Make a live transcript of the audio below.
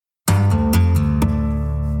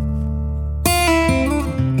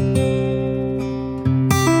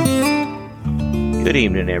Good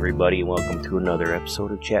evening, everybody, and welcome to another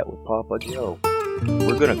episode of Chat with Papa Joe.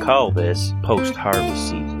 We're going to call this post-harvest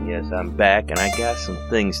season. Yes, I'm back, and I got some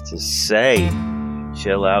things to say.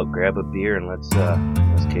 Chill out, grab a beer, and let's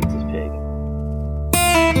kick this pig.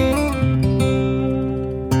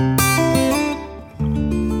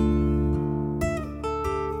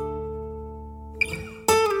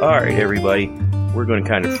 All right, everybody, we're going to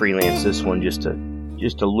kind of freelance this one just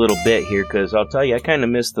a little bit here, because I'll tell you, I kind of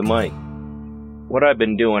missed the mic. What I've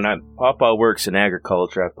been doing, Papa works in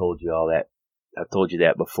agriculture. I've told you all that. I've told you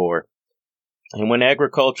that before. And when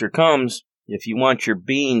agriculture comes, if you want your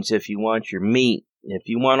beans, if you want your meat, if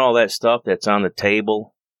you want all that stuff that's on the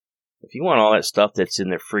table, if you want all that stuff that's in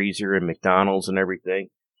the freezer and McDonald's and everything,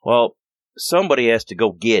 well, somebody has to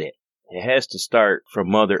go get it. It has to start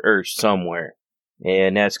from Mother Earth somewhere.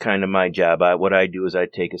 And that's kind of my job. What I do is I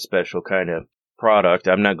take a special kind of product.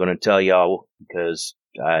 I'm not going to tell y'all because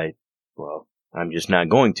I'm just not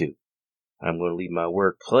going to. I'm going to leave my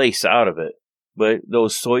workplace out of it. But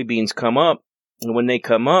those soybeans come up, and when they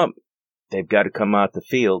come up, they've got to come out the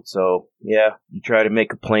field. So, yeah, you try to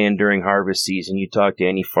make a plan during harvest season. You talk to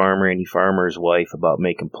any farmer, any farmer's wife about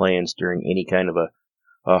making plans during any kind of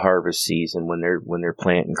a harvest season when they're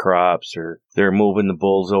planting crops or they're moving the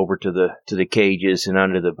bulls over to the cages and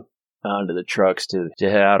onto the trucks to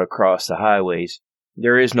head out across the highways.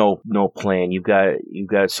 There is no plan. You've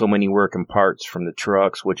got so many working parts, from the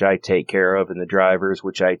trucks, which I take care of, and the drivers,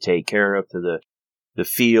 which I take care of, to the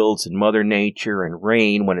fields and Mother Nature and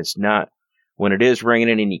rain when it is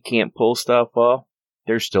raining and you can't pull stuff off.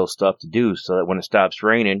 There's still stuff to do, so that when it stops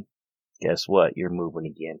raining, guess what? You're moving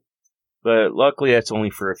again. But luckily that's only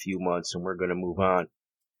for a few months, and we're going to move on.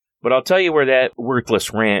 But I'll tell you where that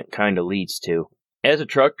worthless rant kind of leads to. As a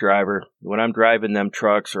truck driver, when I'm driving them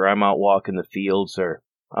trucks, or I'm out walking the fields, or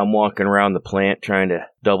I'm walking around the plant trying to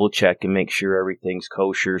double check and make sure everything's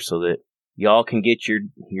kosher so that y'all can get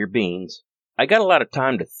your beans, I got a lot of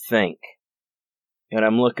time to think. And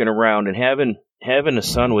I'm looking around, and having a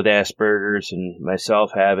son with Asperger's and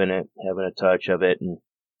myself having a touch of it, and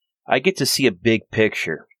I get to see a big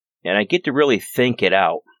picture, and I get to really think it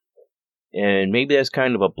out. And maybe that's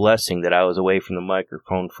kind of a blessing that I was away from the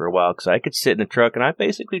microphone for a while, because I could sit in the truck and I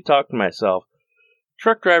basically talk to myself.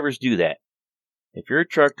 Truck drivers do that. If you're a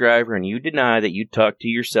truck driver and you deny that you talk to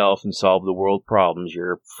yourself and solve the world problems,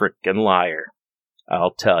 you're a frickin' liar.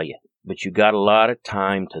 I'll tell you. But you got a lot of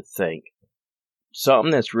time to think.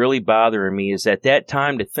 Something that's really bothering me is that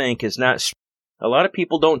time to think is not... A lot of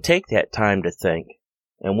people don't take that time to think.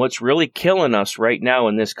 And what's really killing us right now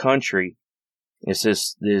in this country is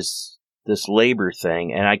this labor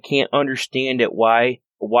thing, and I can't understand it why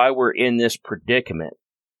we're in this predicament.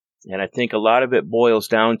 And I think a lot of it boils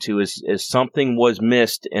down to is something was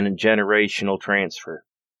missed in a generational transfer.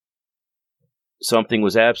 Something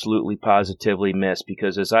was absolutely positively missed,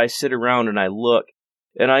 because as I sit around and I look,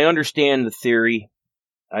 and I understand the theory,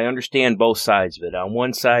 I understand both sides of it. On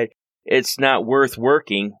one side, it's not worth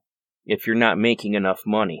working if you're not making enough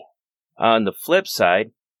money. On the flip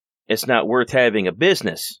side, it's not worth having a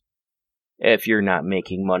business if you're not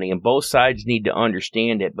making money, and both sides need to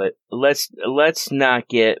understand it. But let's not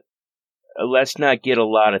get a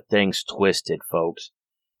lot of things twisted, folks.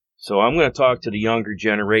 So I'm going to talk to the younger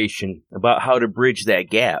generation about how to bridge that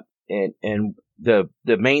gap. And the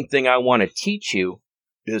main thing I want to teach you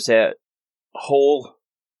is that whole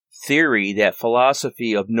theory, that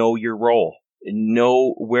philosophy of know your role,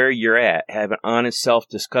 know where you're at, have an honest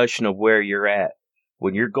self-discussion of where you're at.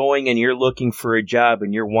 When you're going and you're looking for a job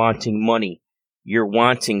and you're wanting money, you're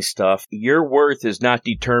wanting stuff, your worth is not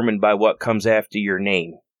determined by what comes after your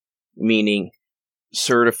name, meaning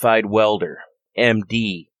certified welder,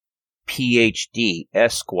 MD, PhD,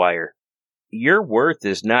 Esquire. Your worth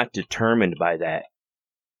is not determined by that.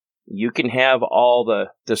 You can have all the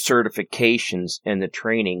certifications and the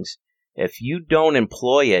trainings. If you don't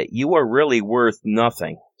employ it, you are really worth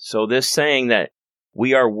nothing. So this saying that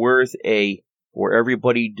we are worth where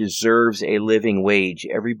everybody deserves a living wage,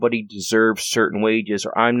 everybody deserves certain wages,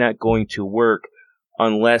 or I'm not going to work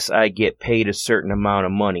unless I get paid a certain amount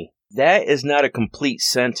of money. That is not a complete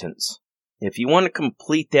sentence. If you want to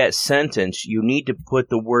complete that sentence, you need to put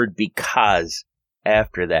the word because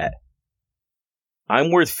after that. I'm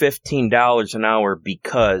worth $15 an hour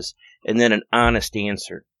because, and then an honest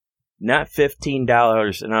answer. Not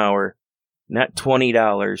 $15 an hour, not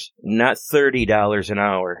 $20, not $30 an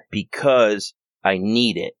hour, because I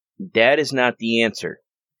need it. That is not the answer.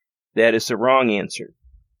 That is the wrong answer.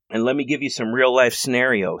 And let me give you some real life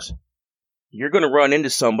scenarios. You're going to run into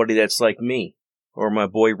somebody that's like me, or my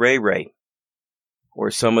boy Ray Ray, or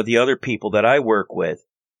some of the other people that I work with.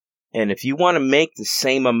 And if you want to make the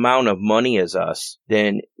same amount of money as us,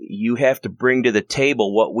 then you have to bring to the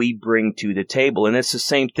table what we bring to the table. And it's the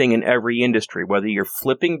same thing in every industry, whether you're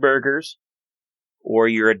flipping burgers or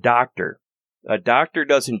you're a doctor. A doctor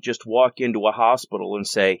doesn't just walk into a hospital and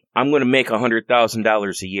say, I'm going to make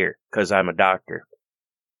 $100,000 a year because I'm a doctor.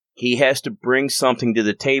 He has to bring something to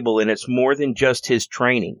the table, and it's more than just his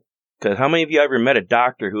training. Because how many of you ever met a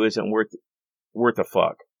doctor who isn't worth a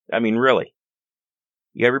fuck? I mean, really.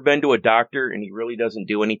 You ever been to a doctor and he really doesn't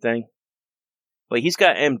do anything? But he's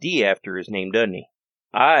got MD after his name, doesn't he?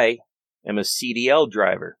 I am a CDL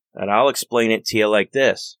driver, and I'll explain it to you like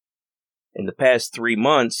this. In the past 3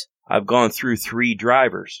 months, I've gone through 3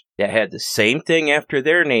 drivers that had the same thing after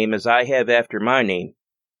their name as I have after my name.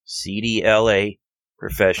 CDLA,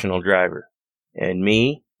 professional driver. And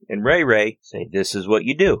me and Ray say, this is what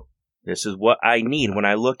you do. This is what I need when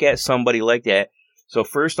I look at somebody like that. So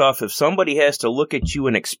first off, if somebody has to look at you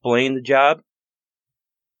and explain the job,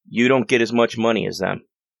 you don't get as much money as them.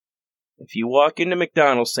 If you walk into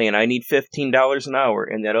McDonald's saying, I need $15 an hour,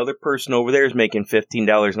 and that other person over there is making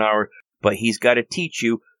 $15 an hour, but he's got to teach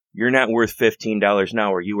you, you're not worth $15 an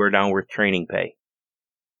hour. You are now worth training pay.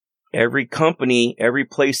 Every company, every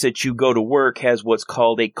place that you go to work has what's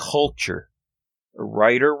called a culture,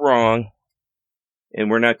 right or wrong. And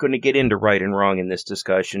we're not going to get into right and wrong in this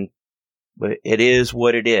discussion, but it is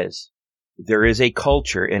what it is. There is a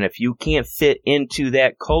culture, and if you can't fit into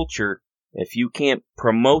that culture, if you can't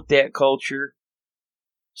promote that culture,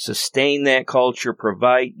 sustain that culture,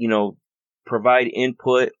 provide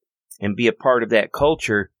input, and be a part of that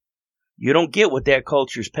culture, you don't get what that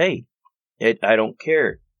culture's paid. I don't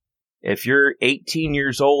care. If you're 18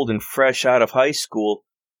 years old and fresh out of high school,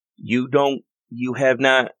 you have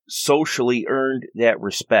not socially earned that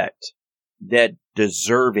respect, that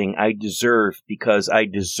deserving. I deserve because I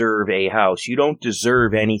deserve a house. You don't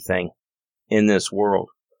deserve anything in this world.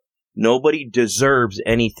 Nobody deserves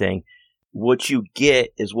anything. What you get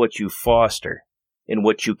is what you foster and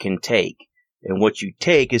what you can take. And what you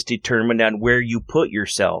take is determined on where you put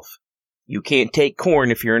yourself. You can't take corn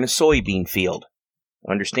if you're in a soybean field.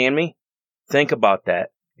 Understand me? Think about that.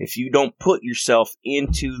 If you don't put yourself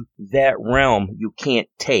into that realm, you can't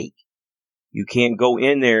take. You can't go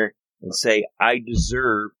in there and say, I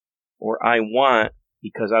deserve or I want,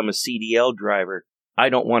 because I'm a CDL driver, I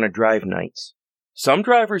don't want to drive nights. Some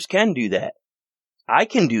drivers can do that. I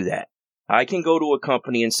can do that. I can go to a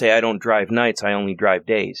company and say, I don't drive nights, I only drive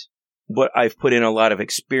days. But I've put in a lot of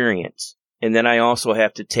experience. And then I also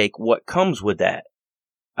have to take what comes with that.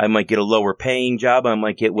 I might get a lower paying job. I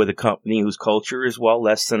might get with a company whose culture is, well,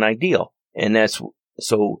 less than ideal. And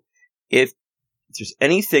so if there's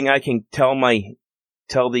anything I can tell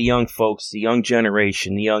the young folks, the young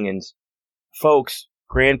generation, the youngins, folks,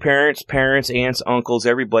 grandparents, parents, aunts, uncles,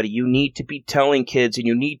 everybody, you need to be telling kids, and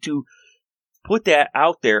you need to put that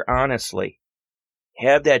out there honestly.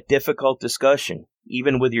 Have that difficult discussion,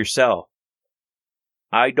 even with yourself.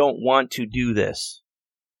 I don't want to do this,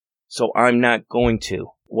 so I'm not going to.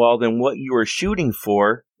 Well, then what you are shooting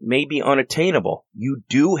for may be unattainable. You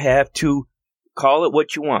do have to call it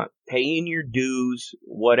what you want, paying your dues,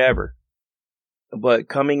 whatever. But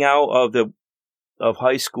coming out of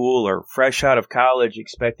high school or fresh out of college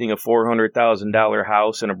expecting a $400,000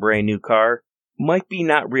 house and a brand new car might be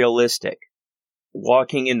not realistic.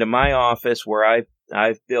 Walking into my office where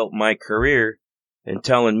I've built my career and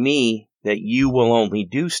telling me that you will only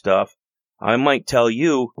do stuff, I might tell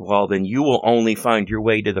you, well, then you will only find your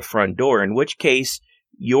way to the front door, in which case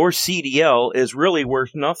your CDL is really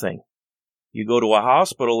worth nothing. You go to a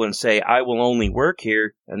hospital and say, I will only work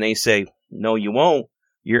here, and they say, no, you won't.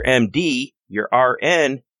 Your MD, your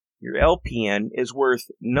RN, your LPN is worth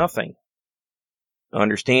nothing.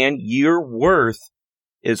 Understand? Your worth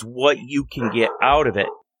is what you can get out of it,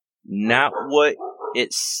 not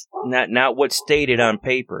what's stated on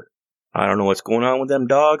paper. I don't know what's going on with them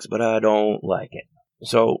dogs, but I don't like it.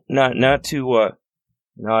 So, now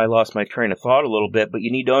I lost my train of thought a little bit, but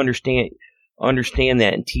you need to understand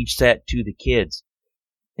that and teach that to the kids.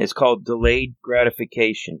 It's called delayed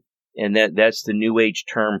gratification, and that's the new age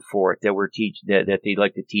term for it that they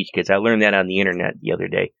like to teach kids. I learned that on the internet the other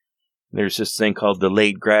day. There's this thing called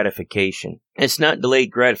delayed gratification. It's not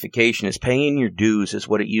delayed gratification. It's paying your dues is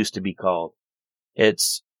what it used to be called.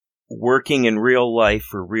 It's working in real life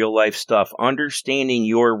for real life stuff, understanding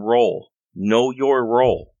your role, know your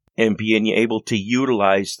role, and being able to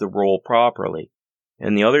utilize the role properly.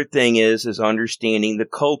 And the other thing is understanding the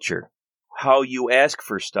culture, how you ask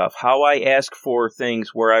for stuff. How I ask for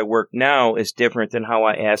things where I work now is different than how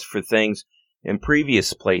I ask for things in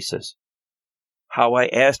previous places. how I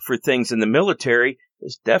asked for things in the military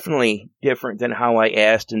is definitely different than how I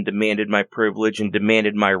asked and demanded my privilege and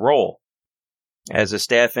demanded my role. As a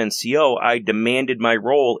staff NCO, I demanded my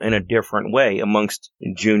role in a different way amongst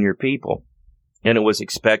junior people. And it was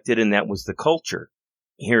expected, and that was the culture.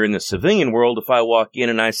 Here in the civilian world, if I walk in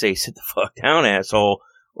and I say, sit the fuck down, asshole,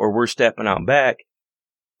 or we're stepping out back,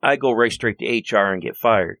 I go right straight to HR and get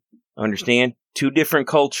fired. Understand? Two different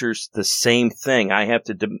cultures, the same thing. I have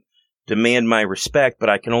to demand my respect, but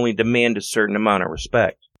I can only demand a certain amount of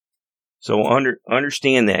respect. So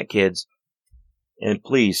understand that, kids. And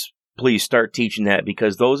please start teaching that,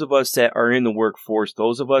 because those of us that are in the workforce,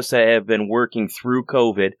 those of us that have been working through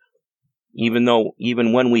COVID,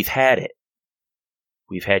 even when we've had it,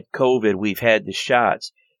 we've had COVID, we've had the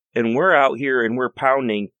shots, and we're out here and we're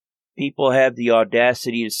pounding. People have the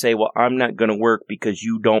audacity to say, well, I'm not going to work because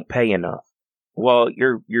you don't pay enough. Well,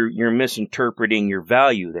 you're misinterpreting your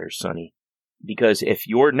value there, Sonny. Because if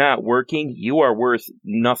you're not working, you are worth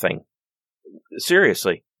nothing.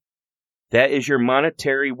 Seriously. That is your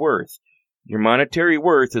monetary worth. Your monetary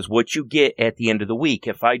worth is what you get at the end of the week.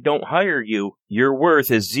 If I don't hire you, your worth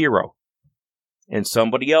is zero. And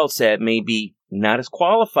somebody else that may be not as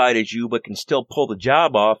qualified as you but can still pull the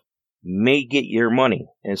job off may get your money.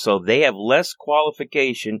 And so they have less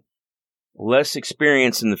qualification, less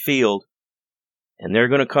experience in the field, and they're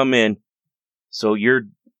going to come in. So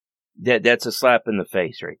that's a slap in the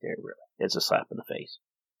face right there, really. It's a slap in the face.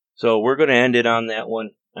 So we're going to end it on that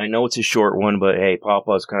one. I know it's a short one, but hey,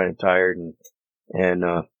 Papa's kind of tired, and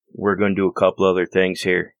we're going to do a couple other things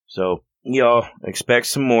here. So, y'all, expect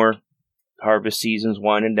some more. Harvest season's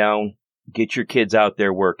winding down. Get your kids out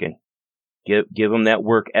there working. Give them that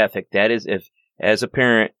work ethic. That is, if as a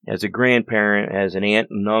parent, as a grandparent, as an aunt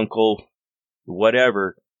and uncle,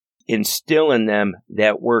 whatever, instill in them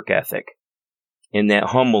that work ethic and that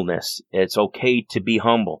humbleness. It's okay to be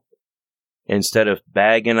humble. Instead of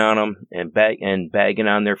bagging on them and bagging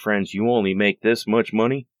on their friends, you only make this much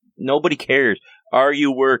money. Nobody cares. Are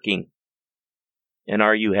you working? And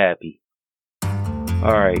are you happy?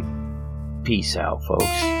 All right. Peace out, folks.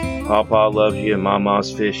 Papa loves you.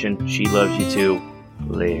 Mama's fishing. She loves you too.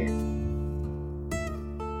 Later.